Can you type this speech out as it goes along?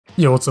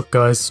Yo, what's up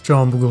guys,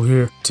 John Boogle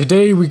here.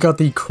 Today we got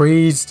the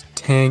Crazed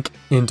Tank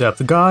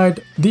in-depth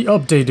guide, the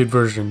updated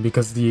version,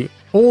 because the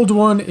old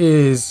one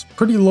is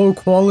pretty low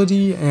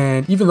quality,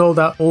 and even though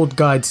that old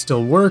guide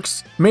still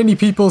works, many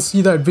people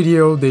see that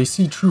video, they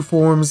see true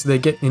forms, they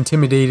get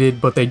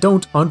intimidated, but they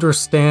don't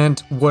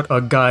understand what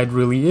a guide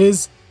really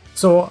is.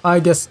 So I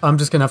guess I'm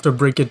just gonna have to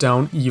break it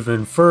down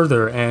even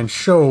further and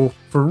show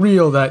for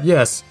real that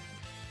yes,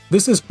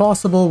 this is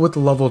possible with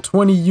level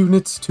 20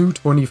 units to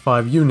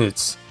 25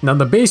 units. Now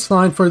the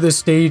baseline for this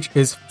stage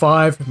is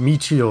 5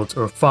 meat shields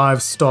or 5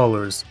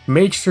 stallers.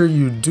 Make sure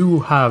you do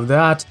have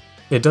that.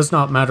 It does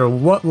not matter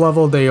what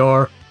level they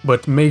are,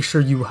 but make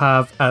sure you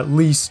have at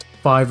least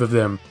 5 of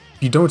them.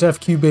 If you don't have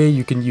Cubey,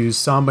 you can use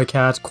Samba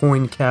Cat,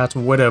 Coin Cat,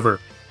 whatever.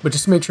 But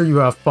just make sure you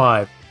have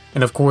 5.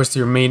 And of course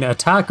your main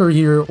attacker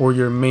here, or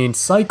your main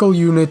cycle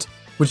unit,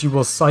 which you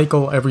will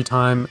cycle every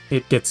time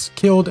it gets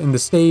killed in the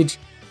stage,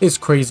 is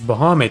Crazed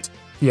Bahamut.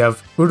 If you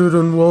have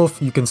Ururun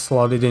Wolf, you can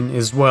slot it in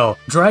as well.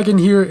 Dragon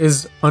here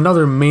is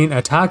another main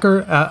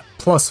attacker. At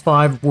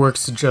 +5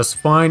 works just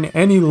fine.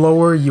 Any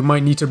lower, you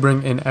might need to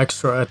bring an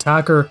extra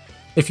attacker.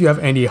 If you have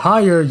any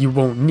higher, you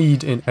won't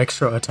need an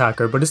extra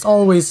attacker, but it's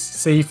always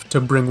safe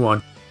to bring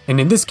one. And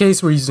in this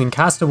case, we're using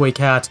Castaway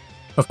Cat.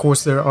 Of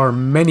course, there are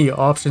many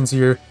options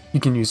here. You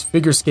can use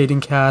Figure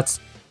Skating Cats.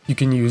 You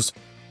can use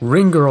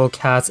Ring Girl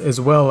Cats as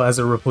well as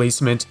a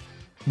replacement.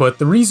 But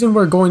the reason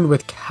we're going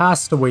with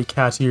Castaway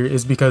Cat here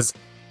is because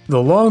the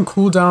long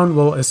cooldown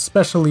will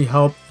especially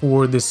help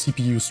for the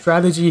CPU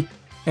strategy,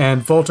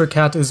 and Vaulter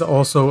Cat is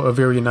also a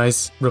very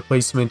nice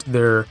replacement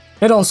there.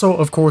 And also,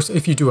 of course,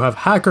 if you do have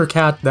Hacker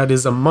Cat, that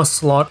is a must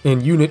slot in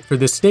unit for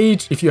this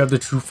stage. If you have the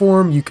true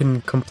form, you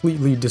can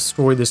completely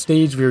destroy the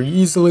stage very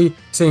easily.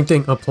 Same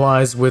thing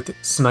applies with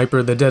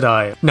Sniper the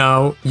Deadeye.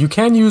 Now, you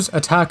can use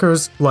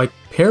attackers like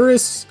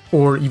Paris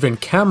or even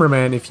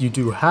Cameraman if you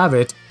do have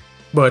it.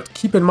 But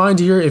keep in mind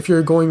here, if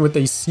you're going with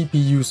a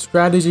CPU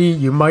strategy,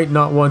 you might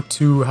not want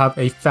to have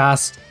a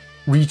fast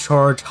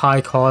recharge high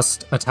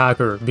cost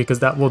attacker because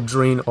that will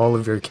drain all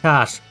of your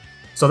cash.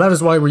 So that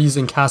is why we're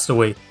using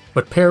Castaway,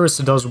 but Paris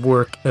does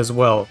work as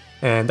well.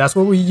 And that's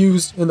what we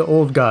used in the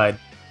old guide.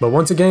 But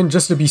once again,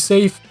 just to be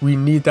safe, we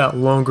need that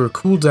longer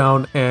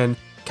cooldown, and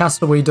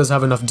Castaway does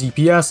have enough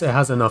DPS, it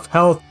has enough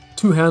health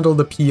to handle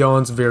the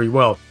peons very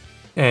well.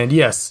 And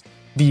yes,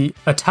 the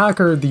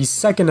attacker, the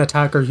second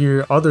attacker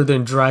here, other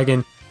than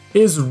Dragon,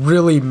 is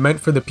really meant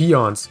for the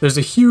peons. There's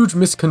a huge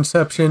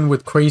misconception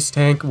with Crazed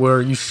Tank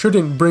where you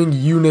shouldn't bring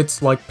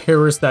units like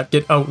Paris that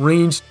get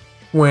outranged,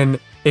 when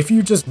if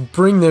you just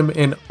bring them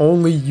and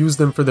only use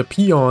them for the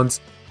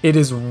peons, it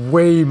is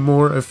way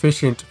more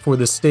efficient for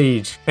the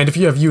stage. And if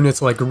you have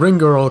units like Ring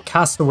Girl,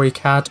 Castaway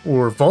Cat,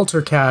 or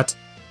Vaulter Cat,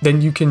 then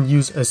you can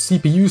use a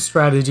CPU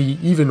strategy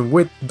even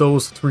with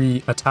those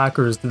 3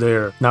 attackers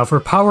there. Now for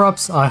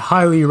power-ups, I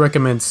highly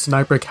recommend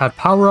Sniper Cat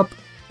power-up.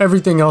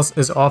 Everything else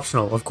is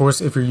optional. Of course,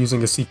 if you're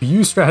using a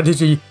CPU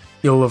strategy,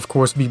 you'll of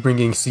course be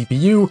bringing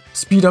CPU.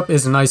 Speed up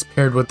is nice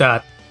paired with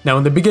that. Now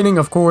in the beginning,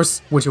 of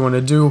course, what you want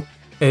to do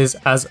is,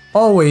 as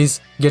always,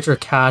 get your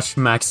cash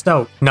maxed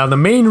out. Now the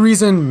main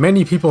reason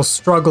many people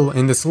struggle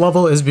in this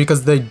level is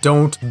because they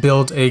don't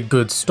build a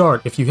good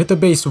start. If you hit the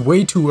base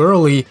way too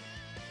early,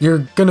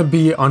 you're gonna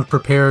be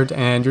unprepared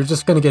and you're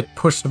just gonna get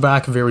pushed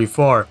back very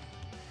far.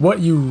 What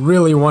you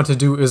really want to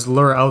do is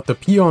lure out the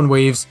peon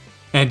waves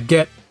and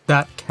get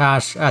that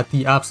cash at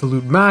the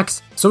absolute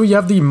max, so you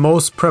have the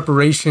most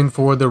preparation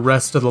for the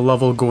rest of the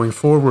level going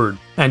forward.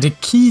 And a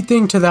key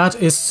thing to that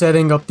is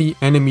setting up the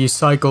enemy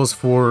cycles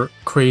for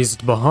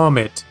Crazed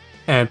Bahamut.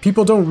 And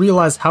people don't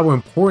realize how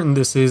important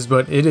this is,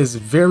 but it is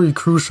very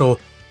crucial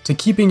to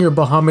keeping your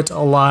Bahamut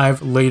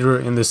alive later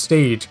in the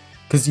stage,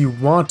 because you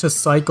want to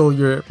cycle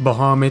your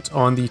Bahamut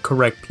on the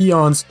correct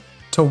peons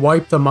to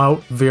wipe them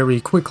out very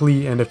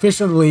quickly and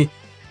efficiently,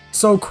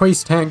 so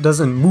Crazed Tank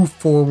doesn't move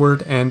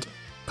forward and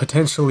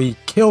potentially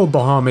kill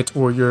Bahamut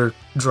or your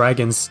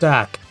dragon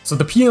stack. So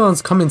the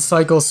peons come in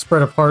cycles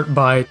spread apart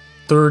by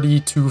 30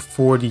 to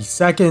 40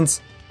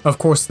 seconds. Of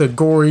course, the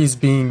Gories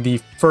being the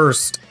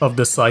first of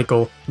the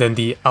cycle, then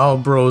the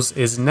Albros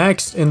is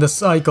next in the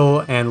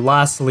cycle, and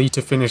lastly,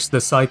 to finish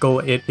the cycle,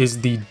 it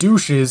is the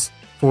Douches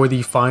for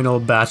the final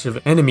batch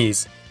of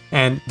enemies.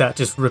 And that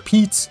just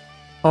repeats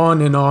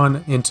on and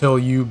on until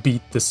you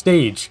beat the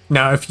stage.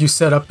 Now, if you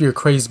set up your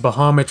Crazed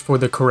Bahamut for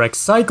the correct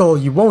cycle,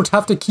 you won't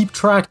have to keep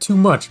track too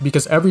much,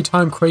 because every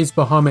time Crazed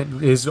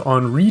Bahamut is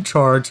on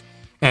recharge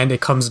and it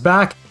comes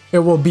back, it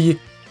will be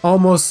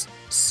almost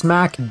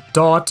smack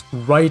dot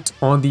right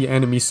on the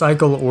enemy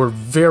cycle or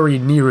very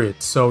near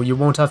it. So you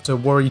won't have to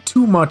worry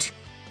too much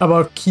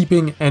about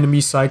keeping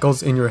enemy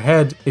cycles in your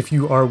head if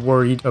you are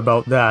worried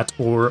about that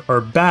or are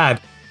bad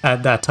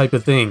at that type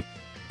of thing.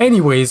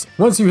 Anyways,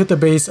 once you hit the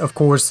base, of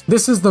course,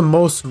 this is the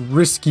most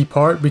risky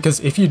part, because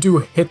if you do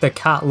hit the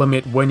cat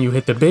limit when you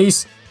hit the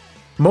base,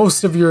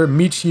 most of your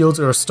meat shields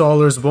or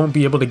stallers won't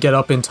be able to get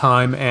up in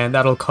time, and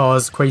that'll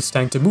cause Crazed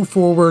Tank to move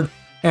forward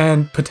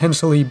and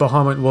potentially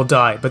Bahamut will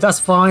die. But that's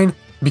fine,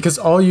 because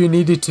all you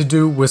needed to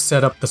do was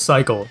set up the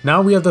cycle.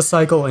 Now we have the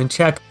cycle in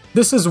check.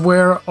 This is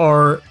where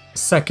our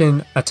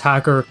second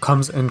attacker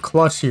comes in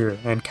clutch here,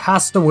 and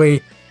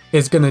Castaway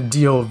is going to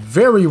deal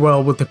very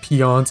well with the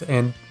peons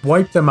and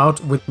wipe them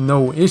out with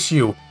no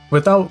issue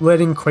without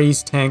letting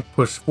Crazed Tank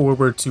push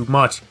forward too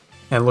much.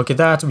 And look at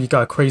that, we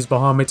got Crazed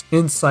Bahamut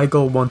in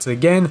cycle once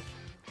again,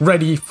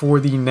 ready for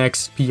the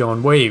next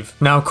peon wave.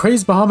 Now,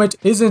 Crazed Bahamut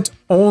isn't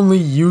only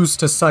used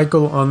to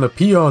cycle on the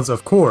peons,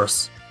 of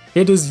course.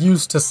 It is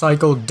used to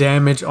cycle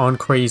damage on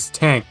Crazed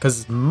Tank,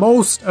 because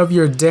most of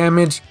your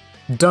damage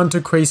done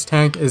to Crazed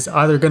Tank is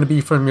either going to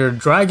be from your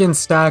dragon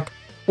stack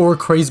or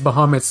Crazed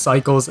Bahamut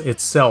cycles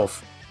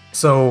itself.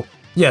 So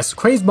yes,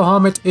 Crazed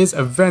Bahamut is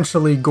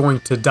eventually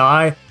going to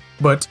die,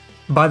 but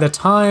by the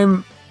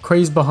time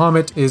Crazed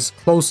Bahamut is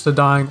close to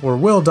dying or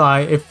will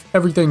die, if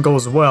everything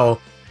goes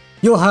well,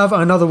 you'll have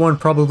another one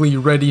probably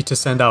ready to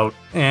send out.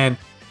 And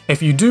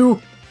if you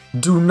do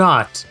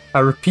not, I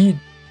repeat,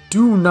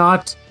 do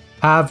not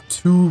have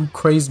two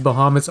Crazed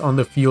Bahamuts on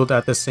the field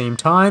at the same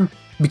time,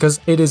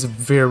 because it is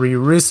very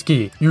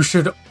risky. You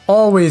should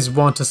always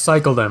want to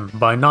cycle them.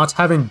 By not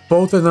having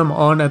both of them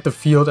on at the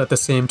field at the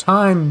same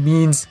time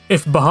means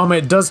if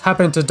Bahamut does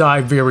happen to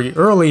die very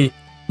early,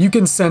 you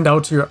can send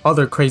out your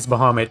other Crazed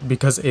Bahamut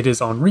because it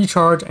is on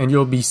recharge and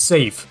you'll be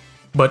safe.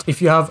 But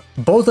if you have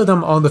both of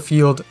them on the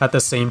field at the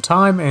same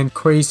time and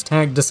Crazed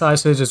Tank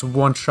decides to just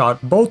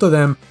one-shot both of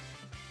them,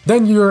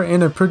 then you're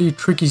in a pretty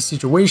tricky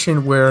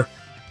situation where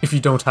if you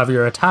don't have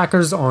your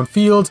attackers on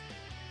field,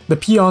 the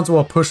peons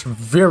will push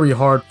very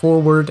hard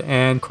forward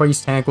and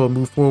Crazed Tank will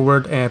move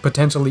forward and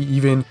potentially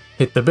even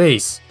hit the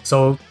base.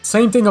 So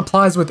same thing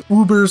applies with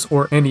Ubers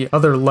or any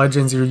other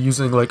legends you're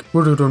using like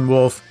Urudun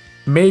Wolf.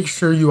 Make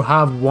sure you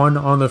have one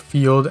on the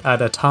field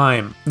at a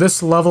time.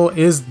 This level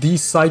is the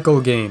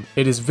cycle game.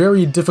 It is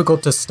very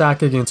difficult to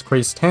stack against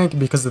Crazed Tank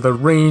because of the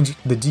range,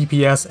 the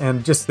DPS,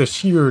 and just the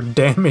sheer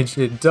damage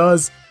it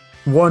does,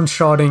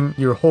 one-shotting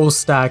your whole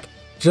stack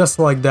just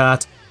like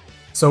that.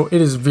 So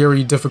it is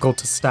very difficult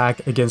to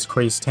stack against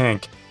Crazed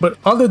Tank. But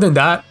other than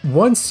that,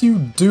 once you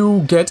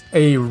do get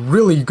a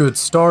really good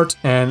start,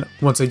 and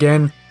once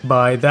again,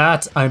 by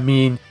that I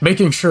mean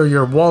making sure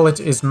your wallet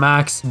is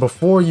max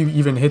before you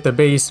even hit the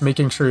base,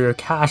 making sure your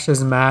cash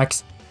is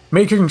max,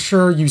 making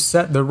sure you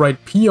set the right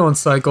peon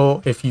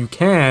cycle if you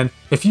can.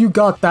 If you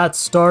got that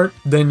start,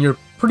 then you're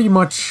pretty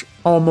much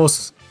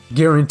almost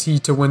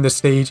guaranteed to win the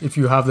stage if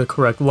you have the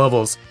correct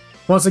levels.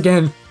 Once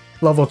again,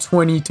 level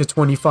 20 to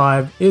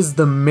 25 is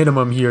the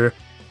minimum here.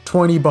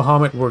 20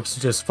 Bahamut works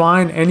just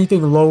fine.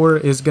 Anything lower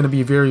is going to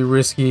be very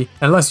risky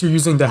unless you're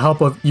using the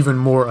help of even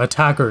more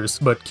attackers.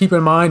 But keep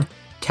in mind,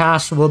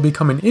 cash will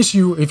become an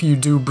issue if you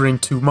do bring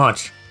too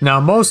much. Now,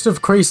 most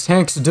of Crazed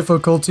Tank's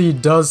difficulty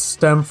does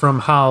stem from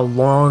how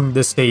long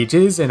the stage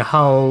is and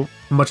how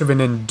much of an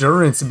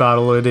endurance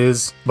battle it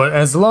is. But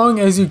as long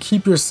as you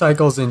keep your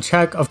cycles in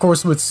check, of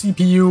course with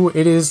CPU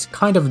it is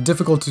kind of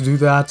difficult to do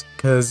that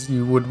because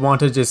you would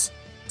want to just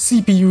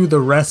CPU the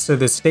rest of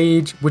the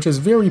stage, which is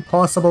very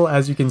possible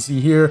as you can see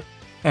here.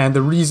 And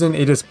the reason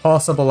it is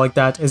possible like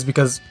that is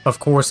because, of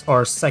course,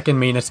 our second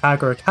main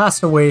attacker,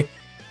 Castaway,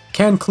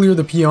 can clear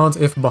the peons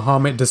if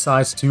Bahamut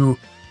decides to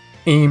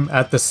aim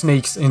at the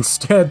snakes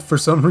instead for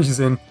some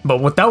reason. But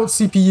without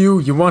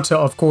CPU, you want to,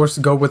 of course,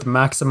 go with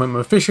maximum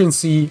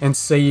efficiency and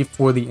save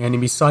for the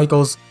enemy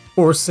cycles,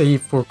 or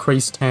save for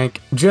Crazed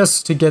Tank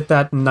just to get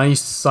that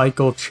nice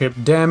cycle chip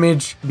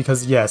damage,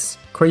 because yes,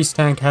 Crazed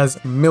Tank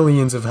has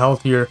millions of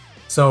health here,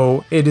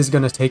 so it is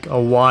gonna take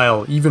a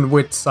while, even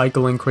with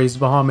cycling Crazed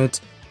Bahamut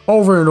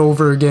over and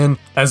over again.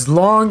 As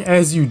long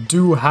as you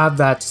do have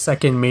that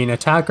second main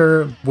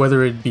attacker,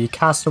 whether it be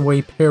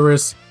Castaway,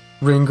 Paris,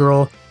 Ring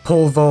Girl,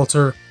 Pole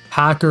Vaulter,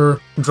 Hacker,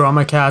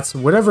 Drama Cats,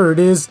 whatever it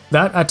is,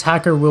 that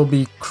attacker will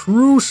be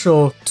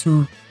crucial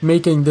to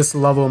making this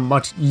level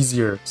much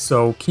easier.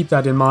 So keep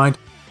that in mind.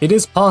 It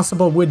is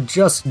possible with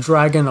just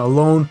Dragon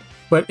alone,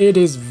 but it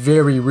is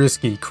very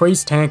risky.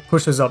 Crazed Tank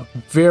pushes up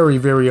very,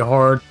 very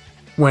hard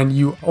when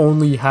you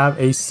only have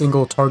a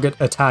single target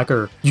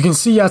attacker. You can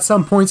see at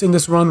some points in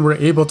this run we're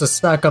able to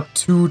stack up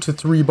 2 to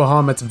 3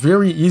 Bahamuts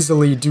very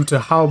easily due to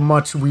how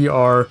much we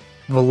are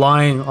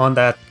relying on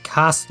that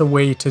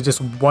Castaway to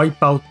just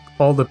wipe out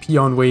all the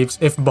peon waves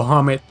if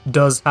Bahamut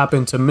does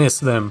happen to miss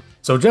them.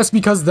 So just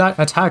because that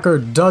attacker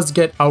does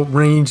get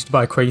outranged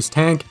by Crazed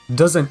Tank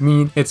doesn't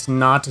mean it's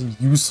not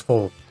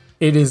useful.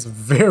 It is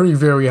very,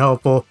 very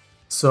helpful,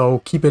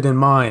 so keep it in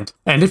mind.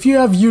 And if you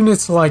have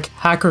units like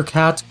Hacker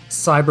Cat,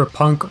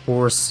 Cyberpunk,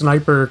 or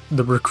Sniper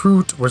the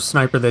Recruit, or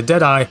Sniper the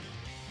Deadeye,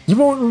 you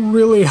won't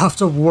really have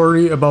to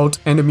worry about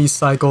enemy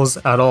cycles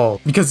at all,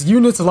 because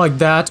units like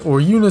that,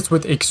 or units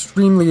with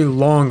extremely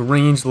long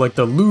range like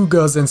the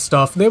Lugas and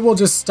stuff, they will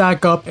just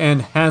stack up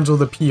and handle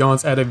the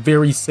peons at a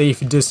very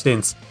safe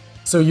distance,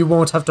 so you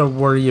won't have to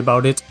worry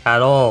about it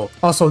at all.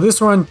 Also, this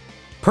run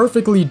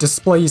perfectly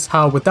displays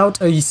how without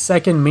a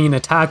second main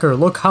attacker,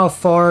 look how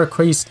far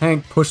Crazed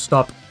Tank pushed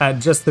up at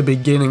just the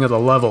beginning of the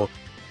level.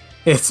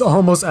 It's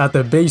almost at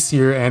the base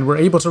here, and we're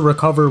able to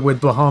recover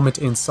with Bahamut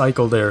in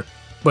cycle there.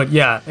 But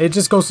yeah, it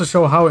just goes to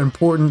show how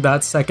important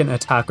that second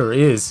attacker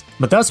is.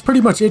 But that's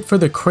pretty much it for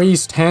the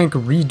Crazed Tank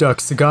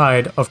Redux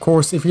guide. Of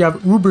course, if you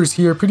have Ubers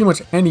here, pretty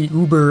much any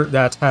Uber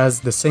that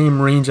has the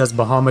same range as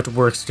Bahamut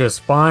works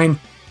just fine.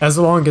 As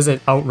long as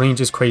it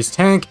outranges Crazed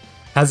Tank,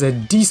 has a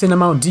decent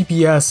amount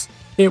DPS,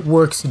 it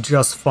works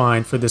just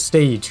fine for the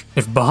stage.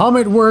 If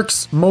Bahamut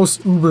works,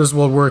 most Ubers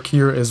will work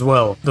here as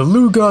well. The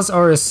Lugas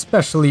are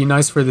especially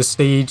nice for the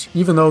stage,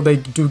 even though they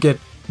do get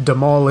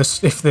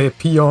demolished if the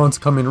peons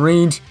come in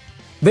range.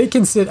 They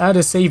can sit at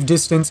a safe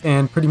distance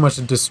and pretty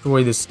much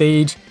destroy the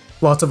stage.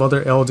 Lots of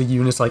other LD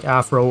units like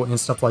Afro and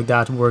stuff like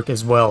that work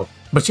as well.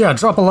 But yeah,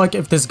 drop a like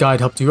if this guide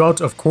helped you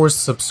out. Of course,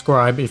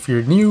 subscribe if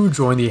you're new,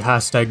 join the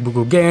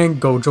 #Boogle gang,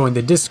 go join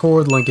the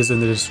Discord, link is in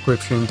the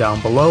description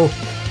down below.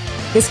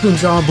 It's been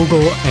John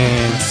Boogle,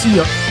 and see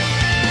ya!